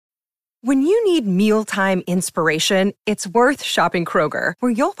When you need mealtime inspiration, it's worth shopping Kroger,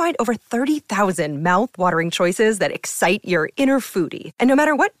 where you'll find over 30,000 mouth-watering choices that excite your inner foodie. And no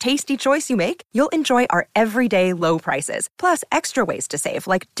matter what tasty choice you make, you'll enjoy our everyday low prices, plus extra ways to save,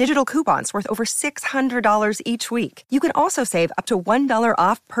 like digital coupons worth over $600 each week. You can also save up to $1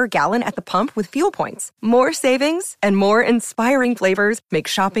 off per gallon at the pump with fuel points. More savings and more inspiring flavors make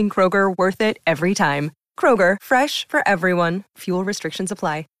shopping Kroger worth it every time. Kroger, fresh for everyone. Fuel restrictions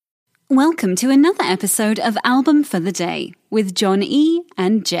apply. Welcome to another episode of Album for the Day with John E.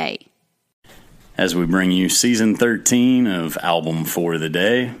 and Jay. As we bring you Season 13 of Album for the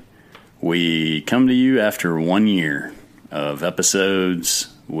Day, we come to you after 1 year of episodes.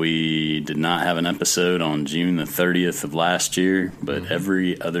 We did not have an episode on June the 30th of last year, but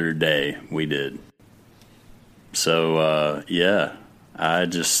every other day we did. So, I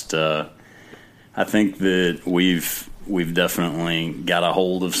think that we've definitely got a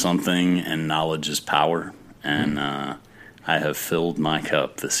hold of something, and knowledge is power, and I have filled my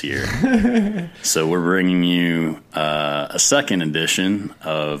cup this year. So we're bringing you a second edition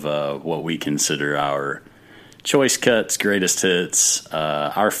of what we consider our choice cuts, greatest hits,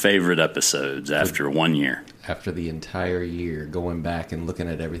 our favorite episodes after 1 year. After the entire year, going back and looking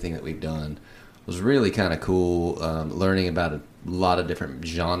at everything that we've done was really kind of cool, learning about a lot of different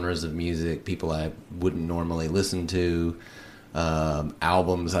genres of music, people I wouldn't normally listen to,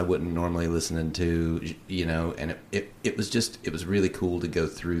 albums I wouldn't normally listen to, and it was really cool to go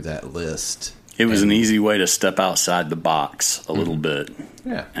through that list. It was an easy way to step outside the box a little bit.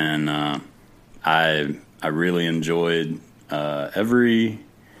 Yeah. And I really enjoyed every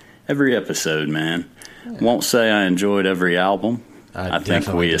episode, man. Yeah. Won't say I enjoyed every album. I think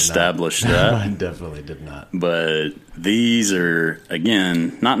we established that. I definitely did not. But these are,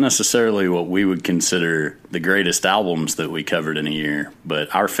 again, not necessarily what we would consider the greatest albums that we covered in a year,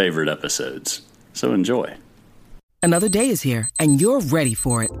 but our favorite episodes. So enjoy. Another day is here, and you're ready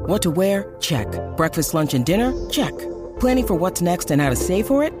for it. What to wear? Check. Breakfast, lunch, and dinner? Check. Planning for what's next and how to save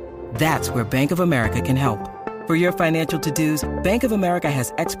for it? That's where Bank of America can help. For your financial to-dos, Bank of America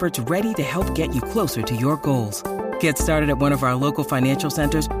has experts ready to help get you closer to your goals. Get started at one of our local financial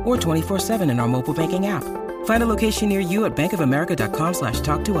centers or 24/7 in our mobile banking app. Find a location near you at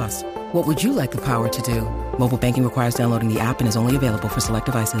bankofamerica.com/talktous. What would you like the power to do? Mobile banking requires downloading the app and is only available for select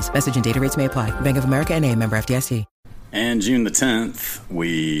devices. Message and data rates may apply. Bank of America N.A., member FDIC. And June the 10th,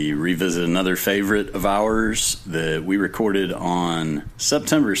 we revisit another favorite of ours that we recorded on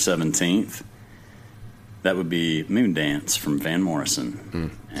September 17th. That would be Moondance from Van Morrison.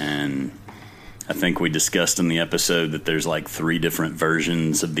 And I think we discussed in the episode that there's like 3 different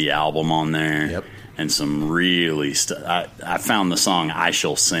versions of the album on there. Yep. And some really I found the song I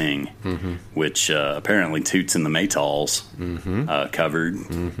Shall Sing, which apparently Toots and the Maytals covered.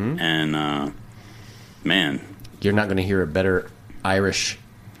 And, man. You're not going to hear a better Irish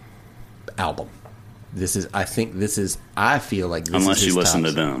album. I feel like this unless is his you listen top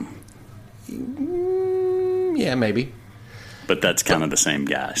to them. Yeah, maybe. But that's kind of the same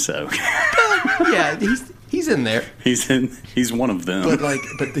guy, so. Yeah, he's in there. He's one of them.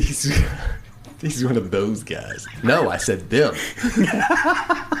 But he's one of those guys. No, I said them.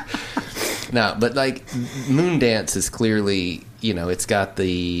 No, but like Moondance is clearly, it's got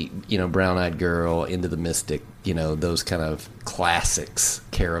the, Brown Eyed Girl, Into the Mystic, those kind of classics,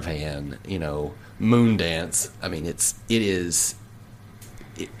 Caravan, Moondance. I mean, it is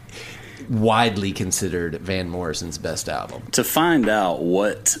widely considered Van Morrison's best album. To find out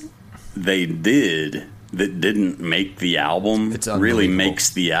what they did that didn't make the album really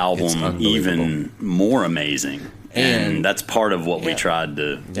makes the album even more amazing. And that's part of what we tried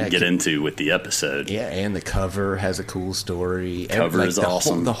to get into with the episode. Yeah, and the cover has a cool story. Cover is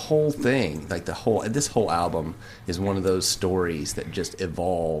awesome. The whole thing, this whole album is one of those stories that just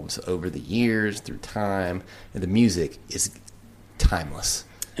evolves over the years, through time, and the music is timeless.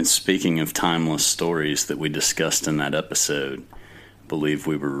 And speaking of timeless stories that we discussed in that episode, I believe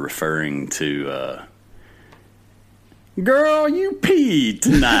we were referring to Girl, You Peed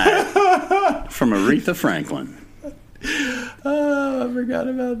Tonight from Aretha Franklin. Oh, I forgot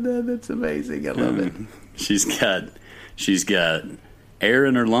about that. That's amazing. I love it. She's got air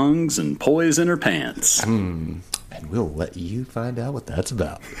in her lungs and poise in her pants. And we'll let you find out what that's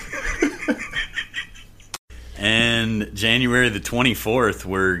about. And January the 24th,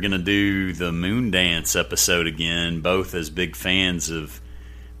 we're going to do the Moondance episode again, both as big fans of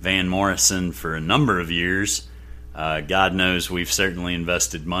Van Morrison for a number of years. God knows we've certainly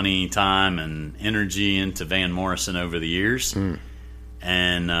invested money, time, and energy into Van Morrison over the years.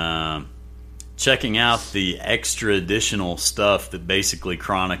 And checking out the extra additional stuff that basically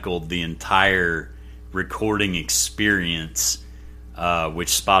chronicled the entire recording experience, which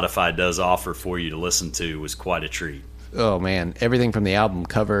Spotify does offer for you to listen to, was quite a treat. Oh man, everything from the album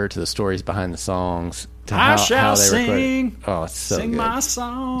cover to the stories behind the songs to I how shall they sing. recorded. Oh, it's so Sing good. my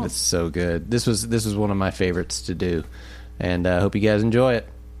song. It's so good. This was one of my favorites to do, and I hope you guys enjoy it.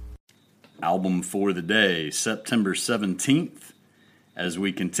 Album for the day, September 17th. As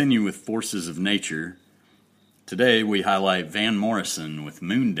we continue with Forces of Nature, today we highlight Van Morrison with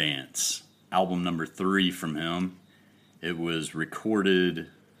Moondance, album number 3 from him. It was recorded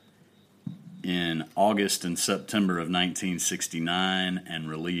in August and September of 1969 and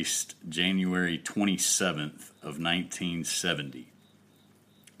released January 27th of 1970.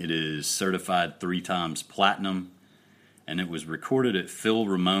 It is certified 3 times platinum, and it was recorded at Phil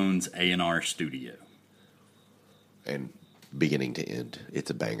Ramone's A&R studio. And beginning to end, it's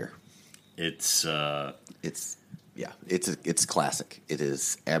a banger. It's classic. It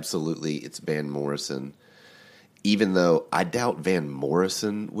is absolutely, it's Van Morrison. Even though I doubt Van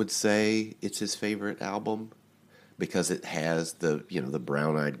Morrison would say it's his favorite album, because it has the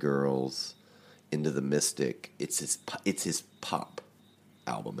Brown Eyed Girls, Into the Mystic. It's his pop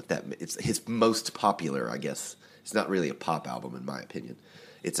album. It's his most popular, I guess. It's not really a pop album in my opinion.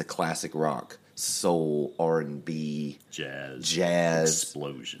 It's a classic rock, soul, R&B, jazz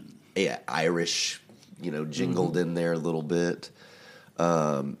explosion. Yeah, Irish, jingled in there a little bit.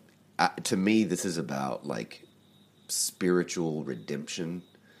 To me, this is about like spiritual redemption.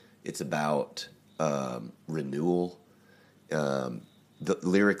 It's about renewal.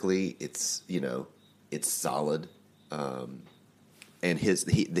 Lyrically, it's solid, and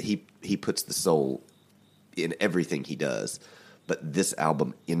he puts the soul in everything he does. But this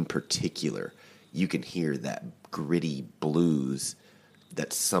album in particular, you can hear that gritty blues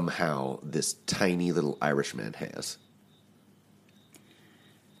that somehow this tiny little Irishman has.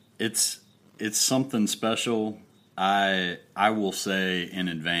 It's something special. I will say in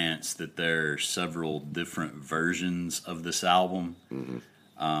advance that there are several different versions of this album.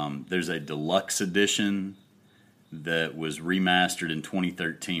 Mm-hmm. There's a deluxe edition that was remastered in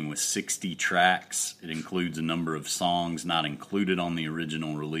 2013 with 60 tracks. It includes a number of songs not included on the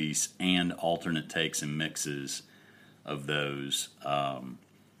original release and alternate takes and mixes of those.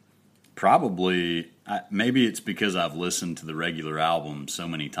 Maybe it's because I've listened to the regular album so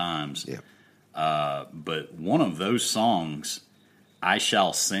many times. Yeah. But one of those songs, I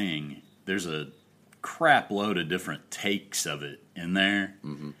Shall Sing, there's a crap load of different takes of it in there.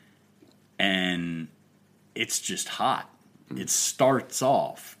 Mm-hmm. And it's just hot. It starts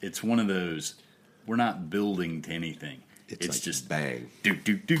off. It's one of those, we're not building to anything. It's like just bang. Do,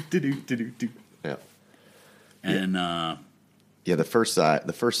 do, do, do, do, do, do, do. Yeah. And, the first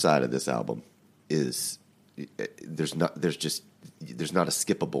side of this album is, there's not a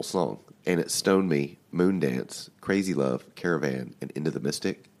skippable song. And it's Stone Me, Moondance, Crazy Love, Caravan, and Into the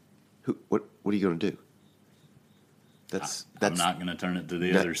Mystic. What are you going to do? I'm not going to turn it to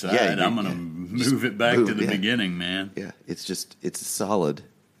the other side. Yeah, I'm going to move it back to the beginning, man. Yeah, it's solid.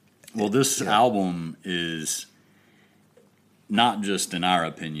 Well, this album is not just in our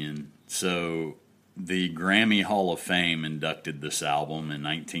opinion. So the Grammy Hall of Fame inducted this album in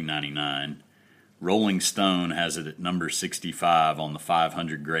 1999. Rolling Stone has it at number 65 on the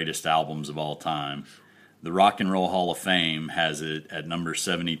 500 greatest albums of all time. The Rock and Roll Hall of Fame has it at number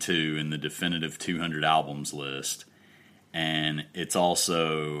 72 in the definitive 200 albums list. And it's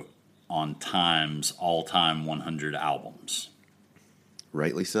also on Time's all-time 100 albums.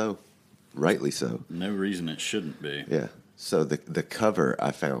 Rightly so. No reason it shouldn't be. Yeah. So the cover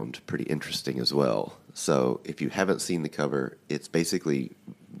I found pretty interesting as well. So if you haven't seen the cover, it's basically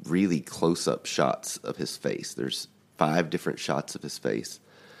really close-up shots of his face. There's 5 different shots of his face.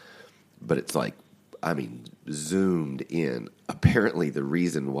 But it's like, zoomed in. Apparently the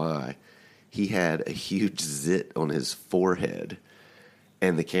reason why, he had a huge zit on his forehead,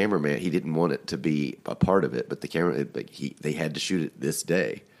 and the cameraman, he didn't want it to be a part of it, but they had to shoot it this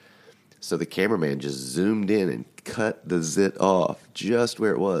day. So the cameraman just zoomed in and cut the zit off just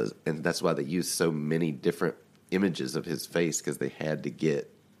where it was, and that's why they used so many different images of his face, because they had to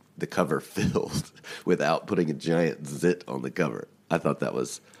get the cover filled without putting a giant zit on the cover. I thought that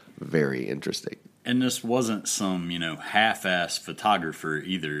was very interesting. And this wasn't some, half-ass photographer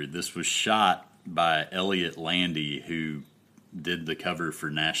either. This was shot by Elliot Landy, who did the cover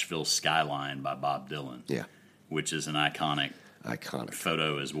for Nashville Skyline by Bob Dylan. Yeah. Which is an iconic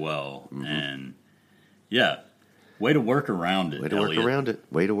photo as well. Mm-hmm. And, way to work around it, Elliot.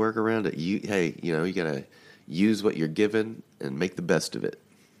 Way to work around it. You got to use what you're given and make the best of it.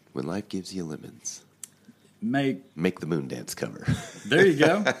 When life gives you lemons, make the Moondance cover. There you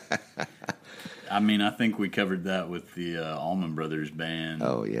go. I mean, I think we covered that with the Allman Brothers Band.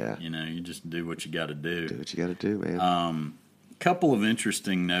 Oh, yeah. You know, you just do what you got to do. Do what you got to do, man. Couple of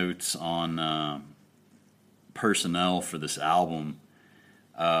interesting notes on personnel for this album.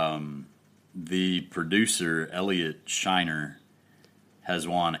 The producer, Elliot Shiner, has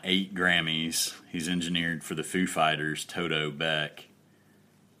won 8 Grammys. He's engineered for the Foo Fighters, Toto, Beck,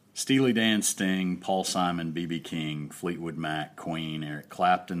 Steely Dan, Sting, Paul Simon, B.B. King, Fleetwood Mac, Queen, Eric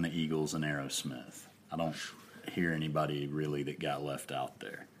Clapton, the Eagles, and Aerosmith. I don't hear anybody really that got left out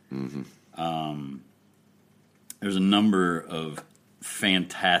there. Mm-hmm. There's a number of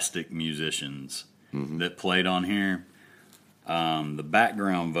fantastic musicians that played on here. The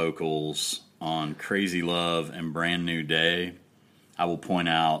background vocals on Crazy Love and Brand New Day, I will point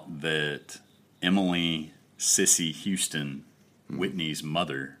out that Emily Sissy Houston, Whitney's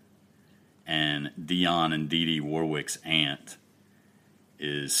mother, and Dionne and Dee Dee Warwick's aunt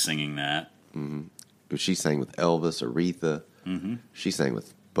is singing that. Mm-hmm. She sang with Elvis, Aretha. Mm-hmm. She sang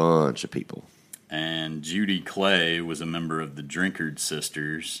with a bunch of people. And Judy Clay was a member of the Drinkard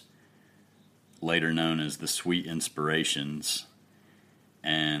Sisters, later known as the Sweet Inspirations.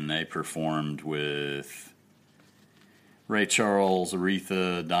 And they performed with Ray Charles,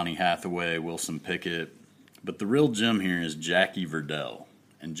 Aretha, Donny Hathaway, Wilson Pickett. But the real gem here is Jackie Verdell.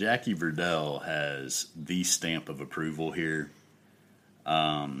 And Jackie Verdell has the stamp of approval here.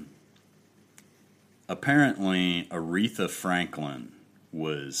 Apparently, Aretha Franklin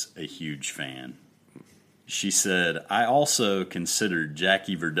was a huge fan. She said, "I also considered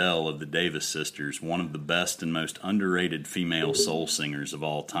Jackie Verdell of the Davis Sisters one of the best and most underrated female soul singers of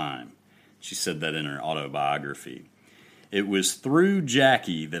all time." She said that in her autobiography. "It was through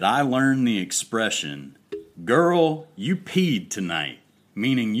Jackie that I learned the expression, 'Girl, you peed tonight,'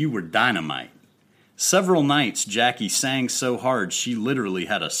 meaning you were dynamite. Several nights Jackie sang so hard she literally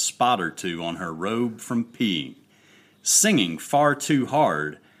had a spot or two on her robe from peeing. Singing far too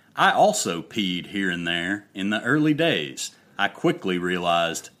hard, I also peed here and there in the early days. I quickly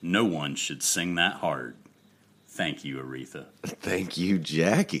realized no one should sing that hard. Thank you, Aretha." Thank you,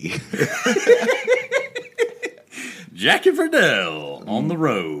 Jackie. Jackie Verdell on the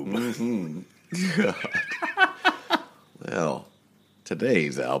robe. Mm-hmm. Well,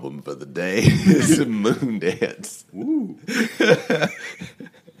 today's album for the day is Moondance. Woo.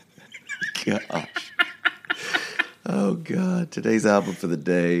 Gosh. Oh, God. Today's album for the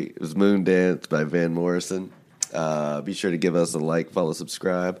day was Moondance by Van Morrison. Be sure to give us a like, follow,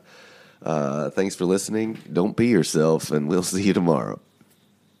 subscribe. Thanks for listening. Don't be yourself, and we'll see you tomorrow.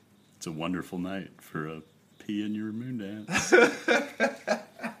 It's a wonderful night for a pee in your Moondance.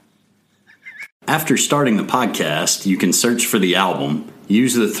 After starting the podcast, you can search for the album,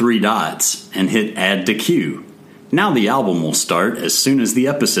 use the 3 dots, and hit Add to Queue. Now the album will start as soon as the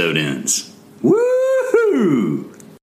episode ends. Woo!